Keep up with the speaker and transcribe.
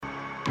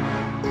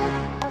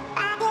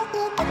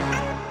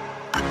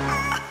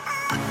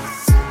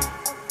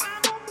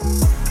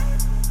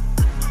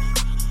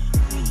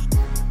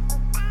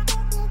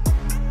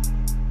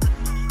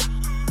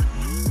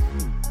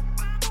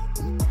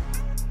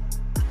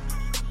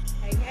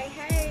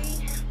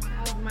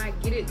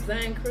Get It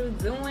Done crew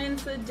doing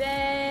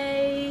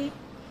today?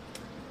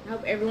 I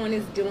hope everyone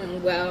is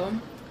doing well.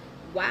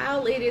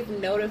 While it is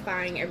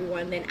notifying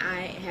everyone that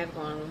I have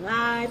gone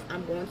live,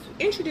 I'm going to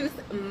introduce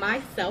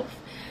myself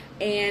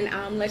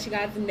and let you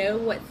guys know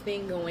what's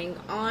been going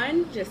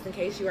on, just in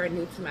case you are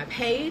new to my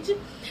page.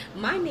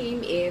 My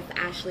name is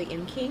Ashley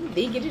M. King,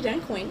 the Get It Done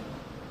Queen.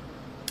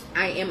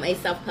 I am a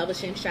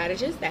self-publishing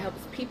strategist that helps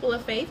people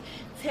of faith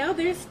tell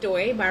their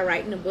story by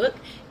writing a book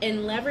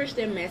and leverage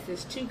their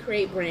message to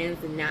create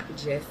brands and not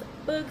just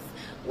books.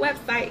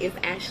 Website is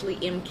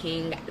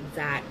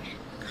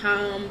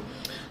ashley.mking.com.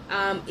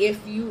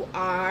 If you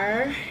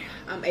are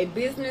a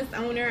business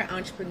owner,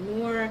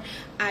 entrepreneur,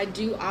 I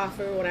do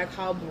offer what I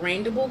call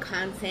brandable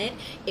content.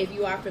 If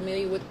you are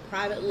familiar with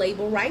private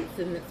label rights,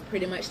 and it's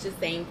pretty much the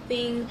same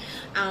thing,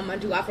 I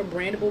do offer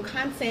brandable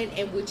content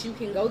in which you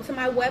can go to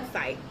my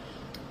website,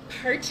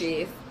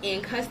 purchase,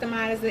 and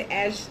customize it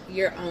as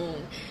your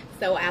own.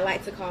 So I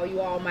like to call you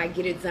all my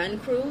Get It Done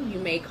crew. You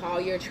may call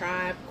your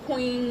tribe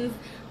queens,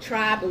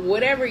 tribe,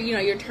 whatever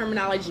your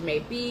terminology may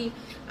be.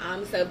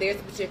 So if there's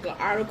a particular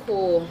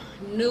article,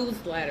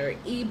 newsletter,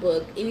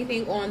 ebook,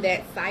 anything on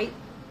that site,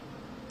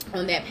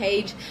 on that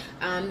page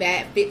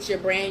that fits your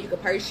brand, you can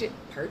purchase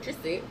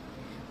it,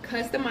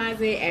 customize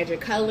it, add your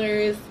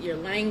colors, your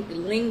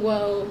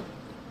lingo,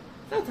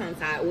 so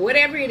tongue-tied,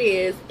 whatever it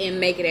is, and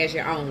make it as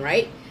your own,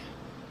 right?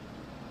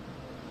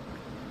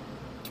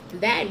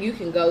 That you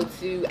can go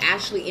to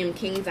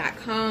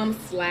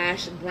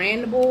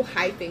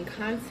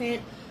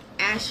ashleymking.com/brandable-content,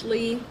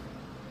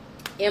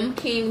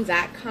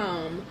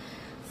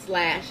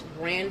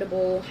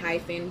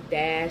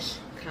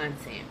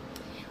 ashleymking.com/brandable-content.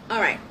 All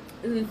right,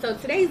 so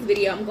today's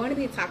video, I'm going to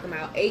be talking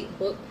about 8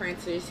 book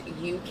printers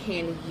you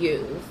can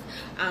use.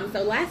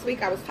 So last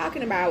week I was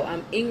talking about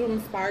Ingram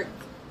Spark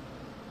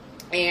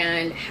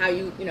and how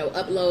you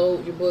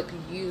upload your book,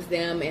 use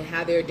them, and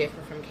how they're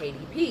different from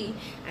KDP.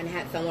 And I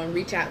had someone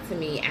reach out to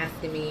me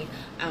asking me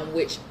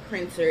which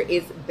printer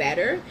is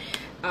better,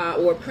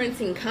 or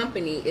printing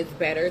company is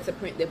better to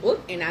print the book.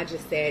 And I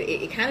just said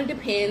it kind of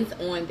depends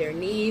on their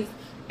needs,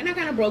 and I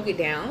kind of broke it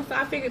down. So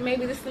I figured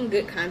maybe there's some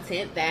good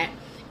content that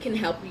can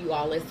help you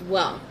all as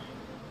well.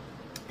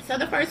 So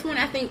the first one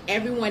I think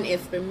everyone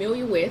is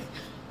familiar with.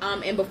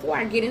 And before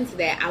I get into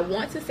that, I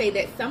want to say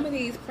that some of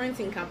these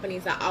printing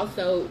companies are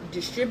also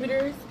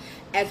distributors,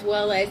 as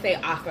well as they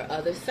offer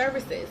other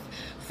services.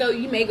 So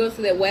you may go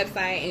to their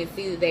website and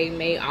see that they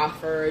may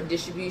offer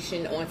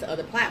distribution onto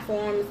other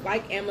platforms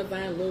like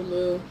Amazon,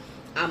 Lulu,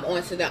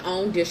 onto their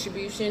own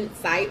distribution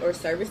site or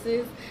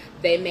services.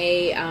 They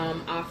may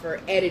offer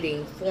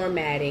editing,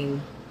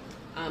 formatting,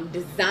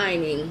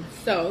 designing.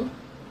 So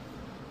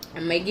I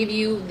may give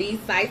you these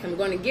sites. I'm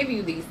going to give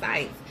you these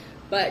sites.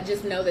 But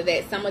just know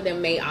that some of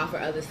them may offer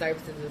other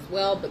services as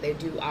well, but they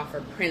do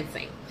offer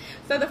printing.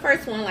 So the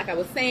first one, like I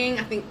was saying,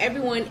 I think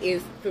everyone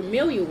is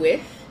familiar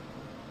with,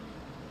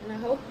 and I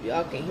hope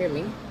y'all can hear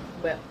me,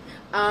 but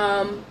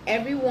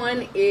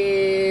everyone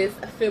is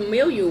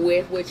familiar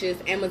with, which is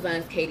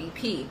Amazon's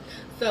KDP.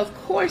 So of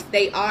course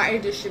they are a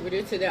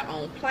distributor to their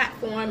own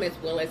platform as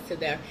well as to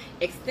their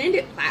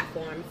extended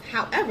platforms.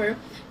 However,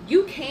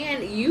 you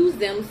can use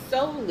them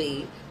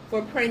solely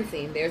for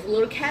printing. There's a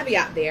little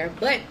caveat there,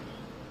 but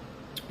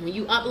when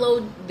you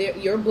upload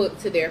your book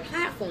to their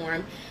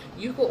platform,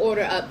 you can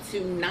order up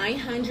to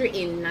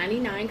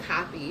 999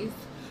 copies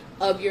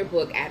of your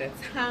book at a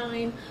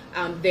time.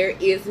 There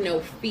is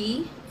no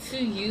fee to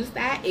use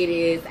that. It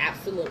is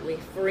absolutely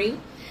free.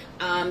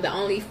 The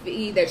only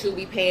fee that you'll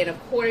be paying, of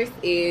course,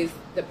 is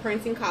the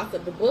printing cost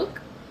of the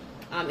book,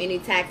 any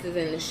taxes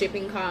and the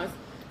shipping costs.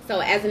 So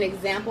as an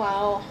example,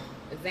 I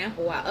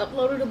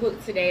uploaded a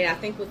book today. I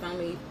think it was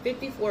only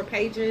 54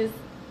 pages.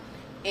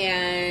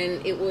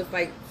 And it was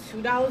like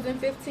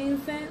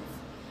 $2.15,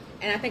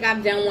 and I think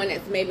I've done one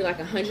that's maybe like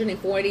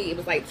 140. It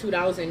was like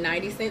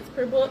 $2.90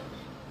 per book.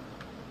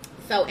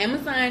 So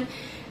Amazon,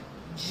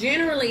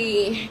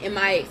 generally, in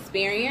my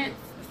experience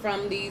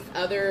from these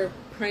other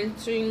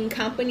printing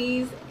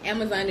companies,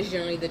 Amazon is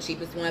generally the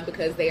cheapest one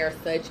because they are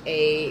such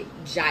a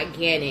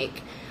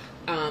gigantic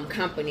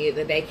company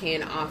that they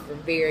can offer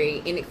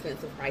very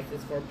inexpensive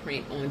prices for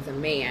print on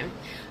demand.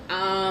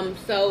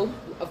 So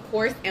of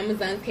course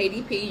Amazon's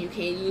KDP, you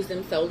can use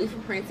them solely for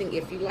printing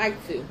if you like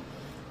to.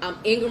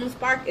 Ingram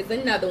Spark is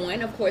another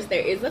one. Of course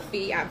there is a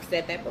fee. I've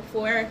said that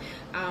before.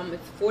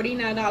 It's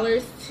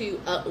 $49 to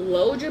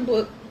upload your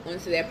book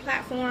onto their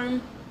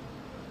platform,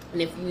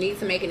 and if you need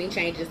to make any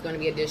changes, it's going to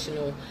be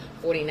additional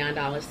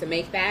 $49 to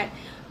make that.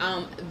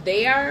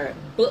 Their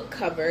book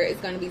cover is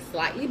going to be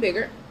slightly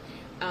bigger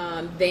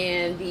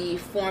than the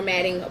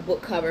formatting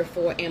book cover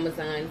for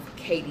Amazon's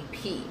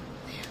KDP.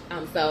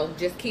 So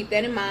just keep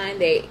that in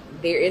mind.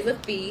 There is a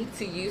fee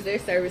to use their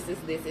services.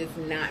 This is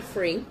not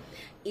free.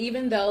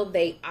 Even though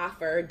they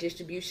offer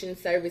distribution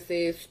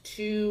services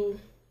to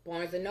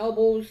Barnes &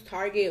 Nobles,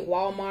 Target,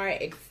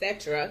 Walmart,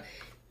 etc.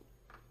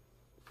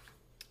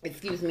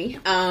 Excuse me.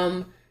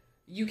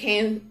 You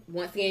can,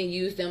 once again,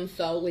 use them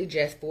solely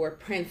just for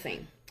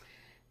printing.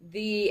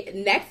 The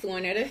next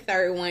one, or the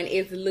third one,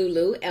 is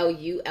Lulu,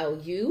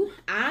 Lulu.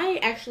 I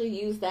actually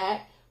use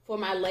that for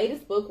my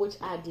latest book, which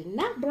I did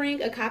not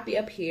bring a copy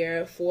up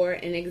here for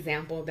an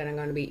example that I'm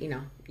going to be,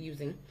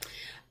 using.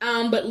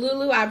 But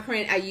Lulu,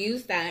 I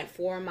used that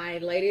for my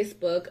latest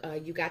book,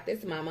 You Got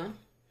This Mama.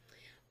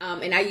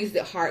 And I used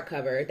it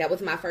hardcover. That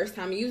was my first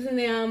time using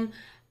them.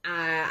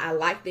 I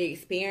liked the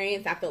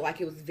experience. I felt like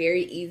it was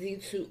very easy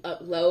to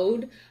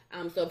upload.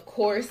 So of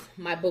course,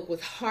 my book was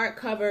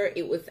hardcover.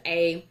 It was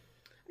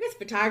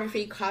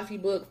photography, coffee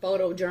book,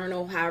 photo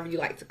journal, however you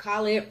like to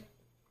call it.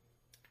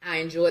 I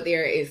enjoyed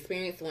their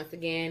experience once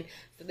again.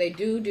 So they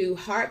do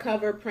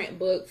hardcover print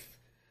books,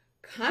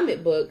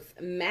 comic books,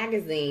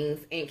 magazines,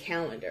 and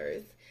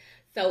calendars.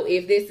 So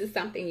if this is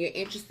something you're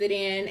interested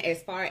in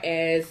as far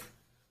as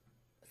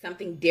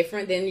something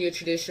different than your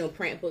traditional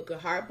print book or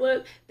hard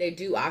book, they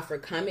do offer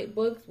comic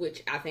books,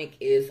 which I think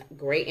is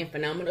great and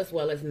phenomenal, as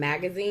well as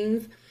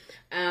magazines.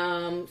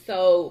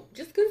 So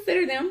just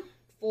consider them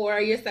for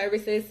your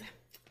services.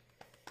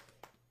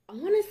 I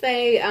want to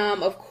say,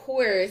 of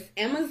course,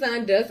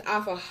 Amazon does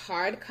offer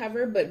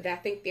hardcover, but I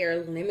think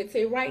they're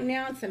limited right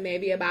now to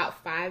maybe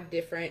about 5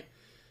 different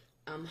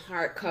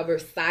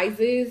hardcover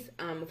sizes.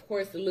 Of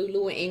course,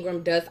 Lulu and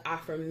Ingram does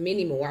offer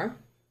many more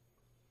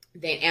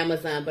than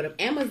Amazon, but if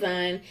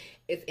Amazon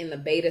is in the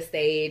beta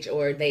stage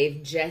or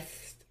they've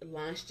just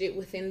launched it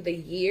within the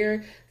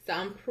year, so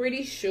I'm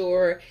pretty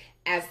sure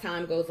as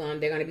time goes on,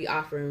 they're going to be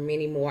offering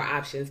many more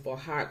options for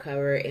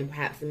hardcover and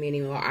perhaps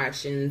many more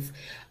options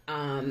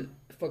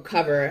for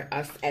cover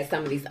at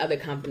some of these other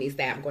companies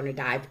that I'm going to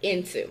dive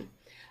into.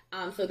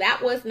 So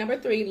that was number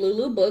 3,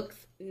 Lulu Books.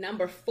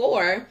 Number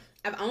 4,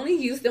 I've only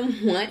used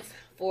them once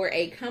for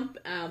a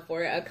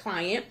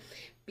client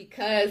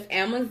because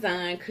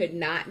Amazon could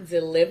not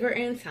deliver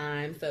in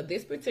time. So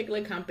this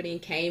particular company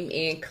came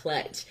in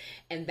clutch,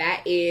 and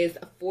that is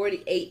a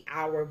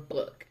 48-hour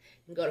book.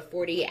 You can go to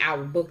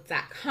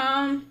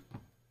 48hourbook.com.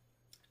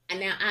 And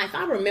now, if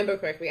I remember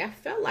correctly, I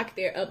felt like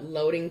their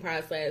uploading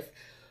process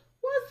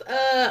was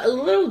a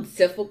little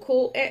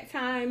difficult at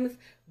times,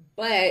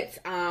 but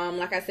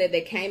like I said,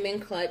 they came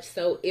in clutch.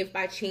 So if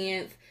by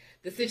chance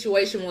the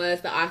situation was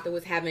the author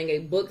was having a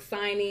book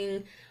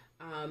signing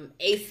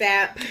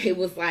ASAP, it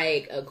was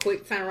like a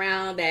quick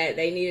turnaround that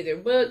they needed their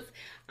books,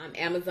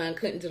 Amazon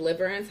couldn't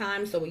deliver in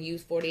time, so we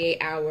used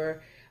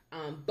 48-hour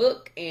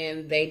book,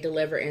 and they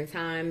deliver in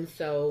time.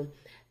 So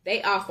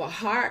they offer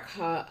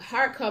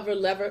hardcover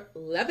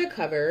leather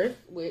covers,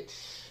 which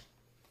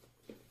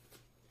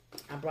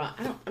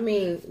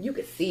you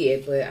could see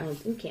it, but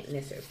you can't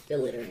necessarily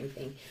feel it or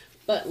anything.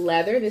 But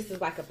leather, this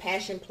is like a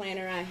passion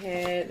planner I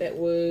had that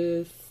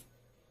was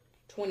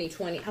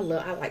 2020. I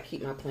like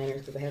keep my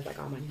planners because it has like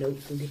all my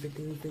notes and different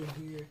things in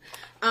here.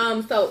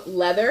 So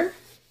leather,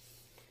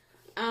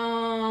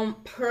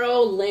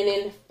 pearl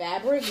linen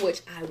fabric,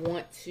 which I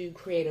want to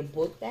create a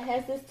book that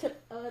has this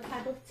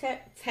type of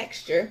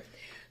texture.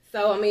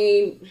 So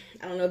I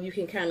don't know if you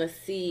can kind of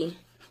see,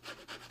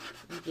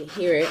 you can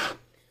hear it,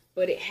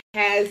 but it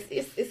has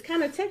it's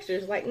kind of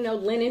textures like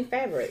linen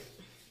fabric.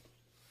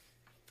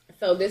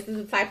 So this is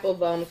the type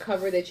of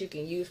cover that you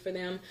can use for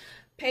them.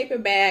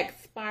 Paperback,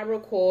 spiral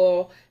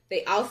coil.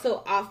 They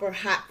also offer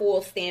hot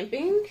foil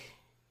stamping.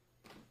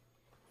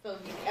 So if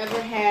you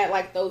ever had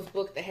like those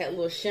books that had a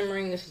little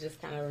shimmering, this is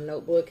just kind of a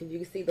notebook. If you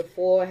can see the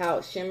foil, how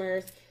it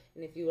shimmers,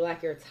 and if you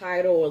like your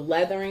title or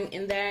leathering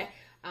in that,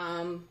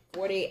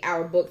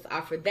 48-hour books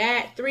offer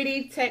that.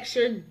 3D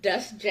textured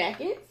dust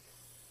jackets.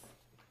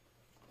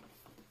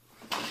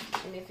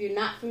 And if you're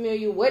not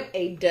familiar what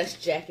a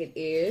dust jacket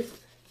is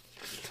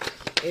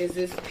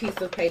this piece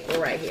of paper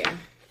right here.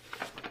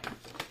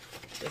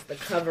 It's the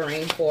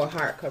covering for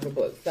hardcover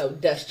books. So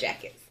dust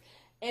jackets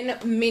and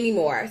many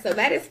more. So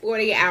that is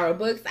 48-hour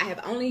books. I have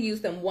only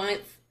used them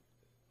once,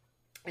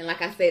 and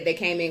like I said, they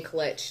came in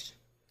clutch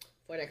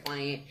for the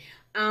client.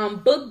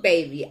 Book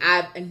Baby,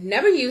 I've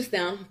never used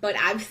them, but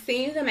I've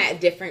seen them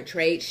at different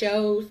trade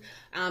shows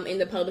in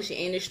the publishing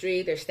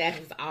industry. Their staff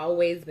has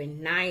always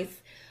been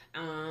nice.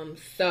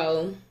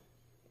 So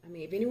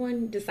if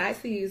anyone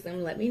decides to use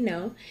them, let me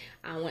know.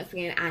 Once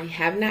again, I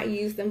have not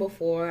used them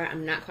before.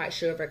 I'm not quite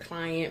sure of a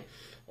client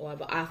or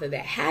of an author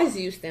that has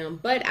used them,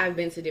 but I've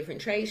been to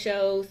different trade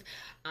shows.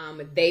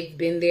 They've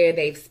been there.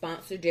 They've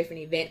sponsored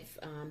different events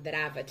that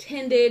I've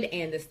attended,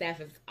 and the staff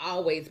has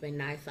always been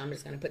nice. So I'm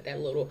just going to put that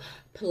little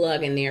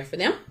plug in there for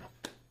them.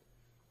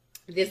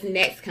 This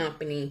next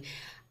company,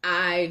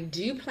 I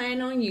do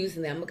plan on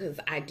using them because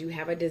I do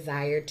have a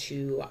desire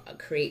to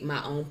create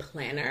my own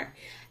planner.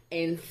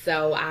 And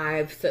so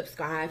I've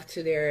subscribed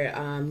to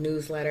their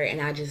newsletter,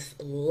 and I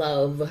just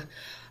love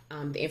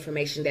the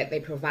information that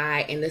they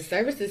provide and the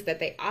services that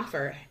they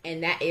offer.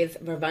 And that is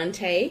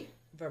Vervante,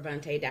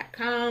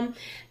 Vervante.com.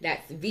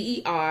 That's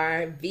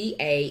VERVANTE,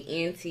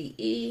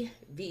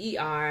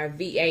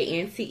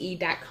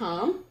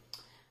 VERVANTE.com.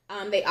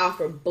 They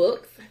offer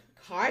books,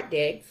 card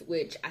decks,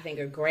 which I think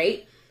are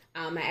great.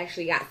 I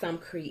actually got some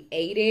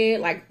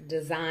created, like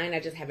design. I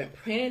just haven't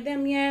printed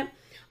them yet.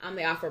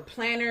 They offer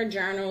planner,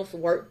 journals,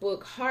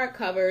 workbook,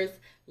 hardcovers,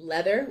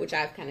 leather, which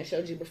I've kind of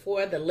showed you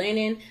before, the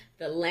linen,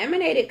 the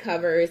laminated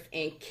covers,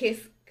 and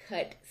Kiss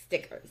Cut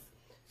stickers.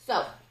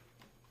 So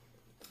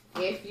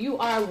if you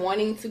are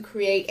wanting to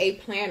create a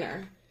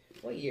planner,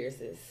 what year is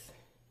this?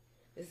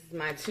 This is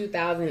my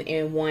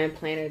 2001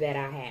 planner that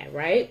I had,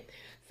 right?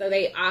 So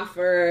they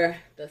offer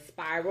the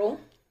spiral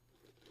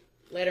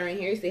lettering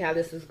here. You see how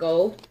this is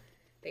gold?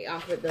 They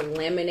offer the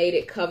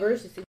laminated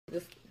covers. You see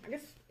this, I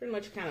guess, pretty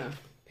much kind of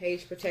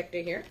page protector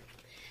here.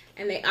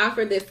 And they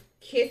offer this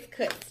Kiss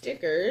Cut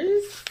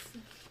stickers.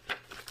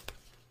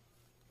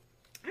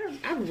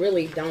 I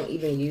really don't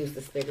even use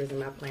the stickers in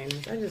my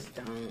planners. I just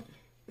don't.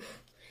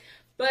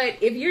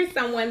 But if you're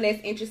someone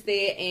that's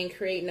interested in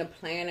creating a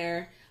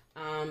planner,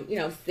 you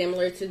know,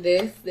 similar to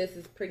this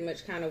is pretty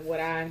much kind of what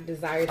I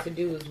desire to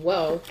do as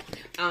well.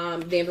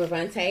 Then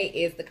Bravante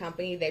is the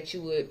company that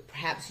you would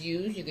perhaps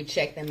use. You could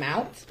check them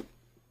out.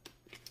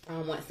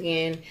 Once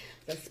again,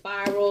 the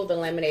spiral, the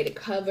laminated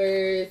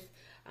covers,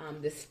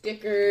 the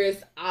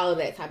stickers, all of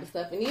that type of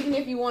stuff. And even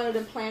if you wanted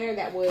a planner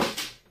that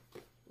was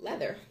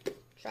leather,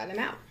 try them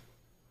out.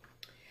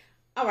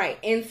 All right,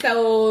 and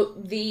so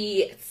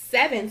the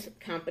seventh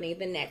company,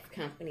 the next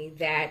company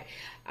that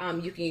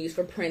you can use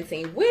for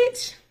printing,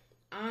 which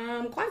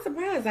I'm quite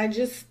surprised I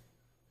just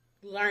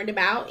learned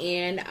about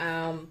in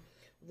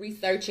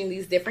researching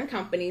these different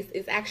companies,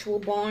 is actual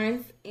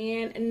Barnes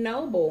and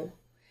Noble.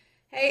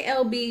 Hey,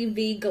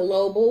 LBV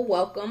Global,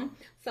 welcome.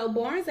 So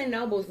Barnes and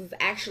Noble is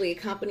actually a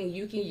company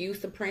you can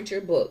use to print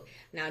your book.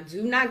 Now,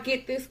 do not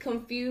get this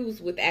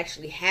confused with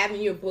actually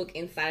having your book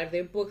inside of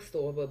their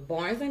bookstore. But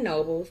Barnes and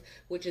Noble,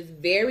 which is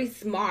very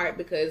smart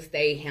because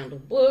they handle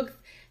books,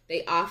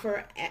 they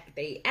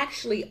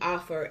actually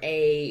offer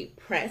a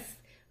press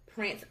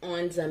print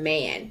on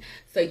demand.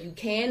 So you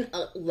can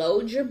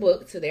upload your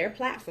book to their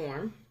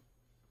platform,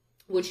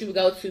 which you would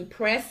go to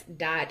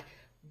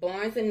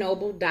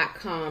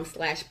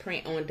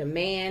press.barnesandnoble.com/print on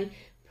demand.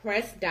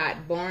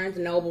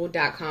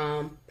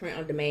 press.barnesandnoble.com print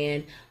on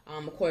demand.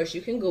 Of course,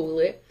 you can Google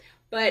it.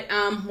 But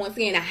once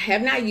again, I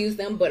have not used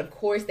them, but of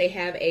course they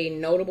have a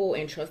notable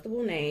and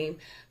trustable name.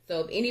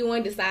 So if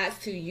anyone decides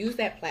to use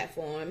that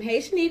platform, hey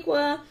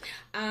Shaniqua,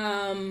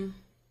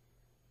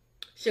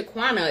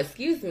 Shaquana,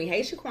 excuse me,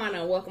 hey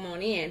Shaquana, welcome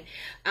on in.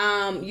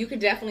 You could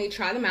definitely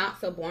try them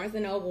out. So Barnes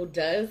and Noble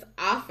does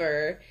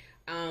offer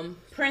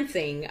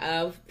printing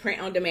of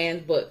print on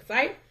demand books,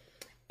 right?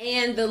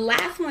 And the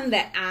last one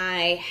that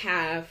I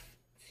have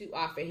to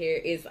offer here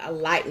is a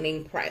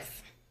lightning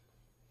press.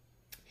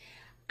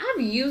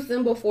 I've used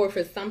them before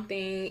for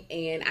something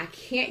and I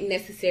can't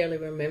necessarily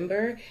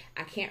remember.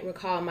 I can't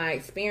recall my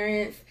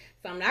experience.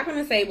 So I'm not going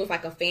to say it was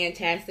like a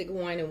fantastic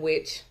one in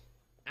which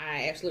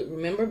I absolutely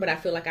remember, but I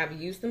feel like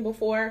I've used them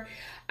before.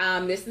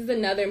 This is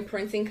another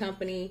printing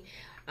company.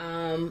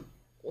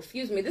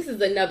 This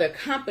is another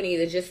company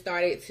that just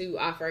started to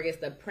offer, I guess,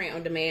 the print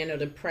on demand or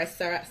the press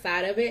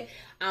side of it.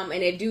 And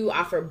they do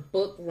offer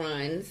book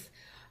runs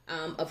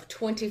of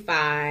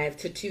 25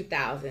 to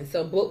 2,000.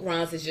 So book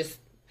runs is just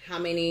how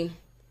many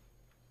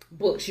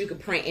books you could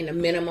print in a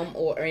minimum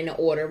or in the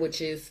order, which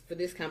is for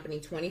this company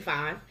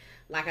 25.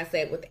 Like I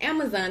said, with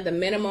Amazon, the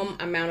minimum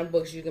amount of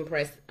books you can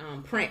print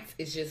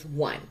is just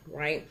one,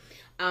 right?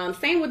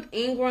 Same with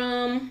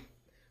Ingram.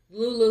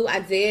 Lulu,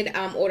 I did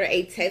order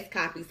a test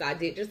copy, so I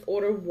did just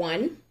order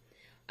one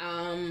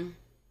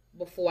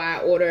before I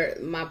order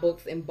my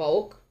books in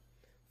bulk.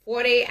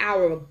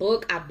 48-hour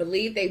book, I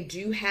believe they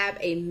do have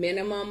a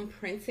minimum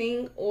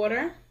printing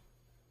order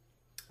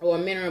or a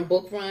minimum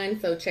book run,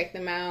 so check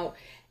them out.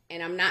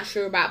 And I'm not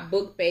sure about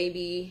Book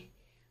Baby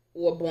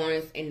or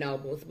Barnes and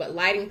Nobles, but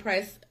Lighting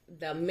Press,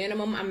 the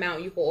minimum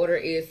amount you can order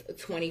is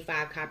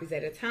 25 copies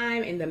at a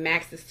time, and the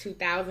max is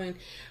 2,000,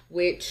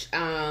 which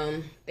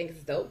I think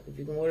is dope if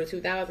you can order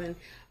 2,000.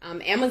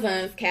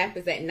 Amazon's cap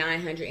is at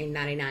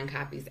 999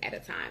 copies at a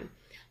time.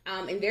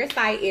 And their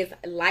site is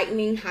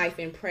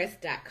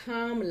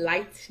lightning-press.com,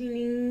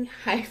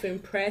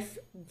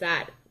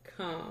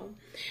 lightning-press.com.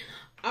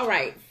 All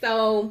right,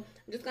 so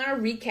I'm just going to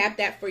recap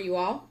that for you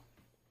all.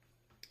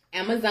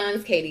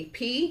 Amazon's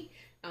KDP,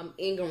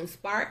 Ingram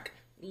Spark,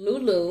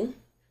 Lulu,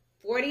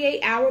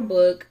 48-hour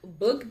book,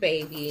 Book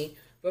Baby,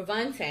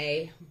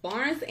 Bravante,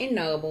 Barnes and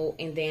Noble,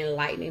 and then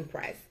Lightning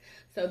Press.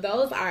 So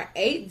those are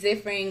 8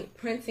 different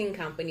printing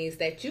companies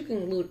that you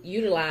can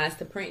utilize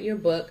to print your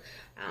book.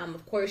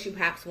 Of course, you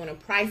perhaps want to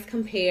price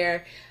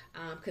compare.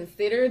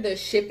 Consider the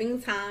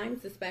shipping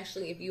times,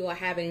 especially if you are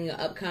having an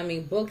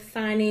upcoming book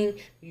signing.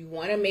 You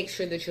want to make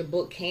sure that your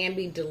book can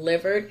be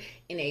delivered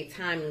in a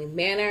timely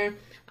manner.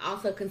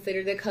 Also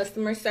consider the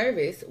customer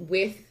service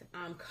with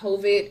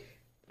COVID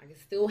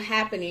still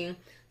happening.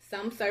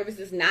 Some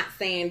services, not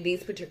saying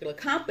these particular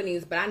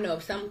companies, but I know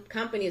of some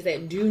companies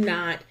that do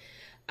not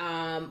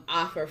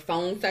offer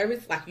phone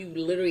service. Like you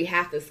literally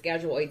have to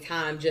schedule a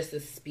time just to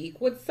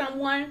speak with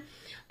someone.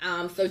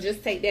 So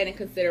just take that in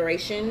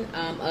consideration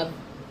of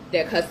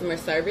their customer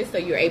service, so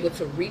you're able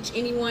to reach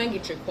anyone,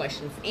 get your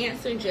questions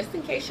answered, just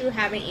in case you're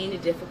having any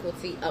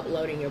difficulty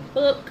uploading your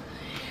book.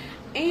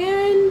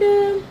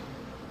 And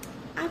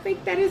I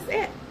think that is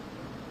it.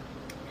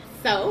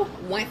 So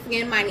once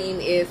again, my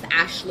name is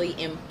Ashley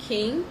M.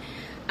 King,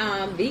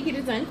 Vegan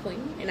Design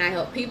Queen, and I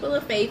help people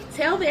of faith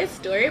tell their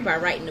story by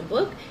writing a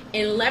book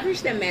and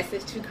leverage their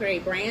message to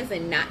create brands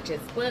and not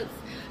just books.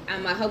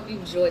 I hope you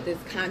enjoyed this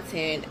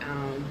content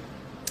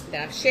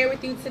that I've shared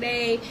with you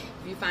today.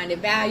 If you find it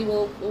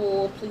valuable,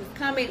 please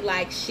comment,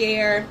 like,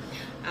 share,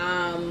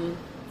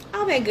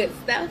 all that good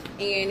stuff.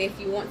 And if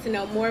you want to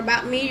know more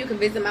about me, you can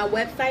visit my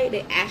website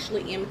at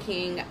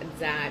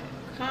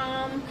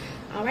ashleymking.com.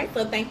 All right,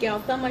 so thank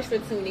y'all so much for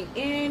tuning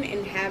in,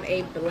 and have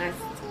a blessed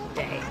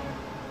day.